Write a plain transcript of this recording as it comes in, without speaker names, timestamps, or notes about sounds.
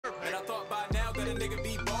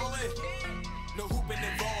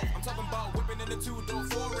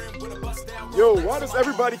Yo, why does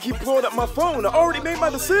everybody keep blowing up my phone? I already made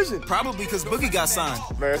my decision. Probably because Boogie got signed.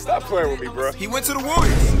 Man, stop playing with me, bro. He went to the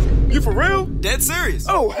Warriors. You for real? Dead serious.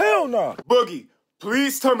 Oh, hell no. Boogie,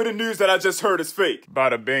 please tell me the news that I just heard is fake.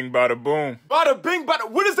 Bada bing, bada boom. Bada bing,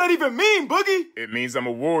 bada... What does that even mean, Boogie? It means I'm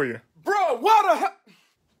a warrior. Bro, why the hell...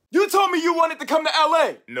 You told me you wanted to come to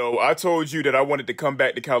L.A. No, I told you that I wanted to come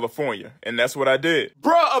back to California, and that's what I did.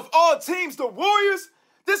 Bruh, of all teams, the Warriors?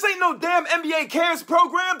 This ain't no damn NBA Cares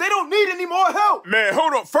program. They don't need any more help. Man,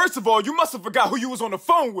 hold on. First of all, you must have forgot who you was on the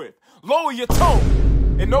phone with. Lower your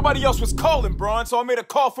tone. And nobody else was calling, Bron, so I made a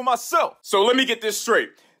call for myself. So let me get this straight.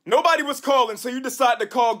 Nobody was calling, so you decided to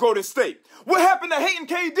call Golden State. What happened to Hayton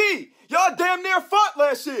KD? Y'all damn near fought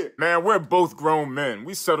last year. Man, we're both grown men.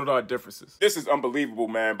 We settled our differences. This is unbelievable,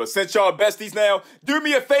 man. But since y'all besties now, do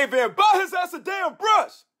me a favor and buy his ass a damn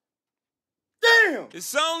brush. Damn!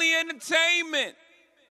 It's only entertainment.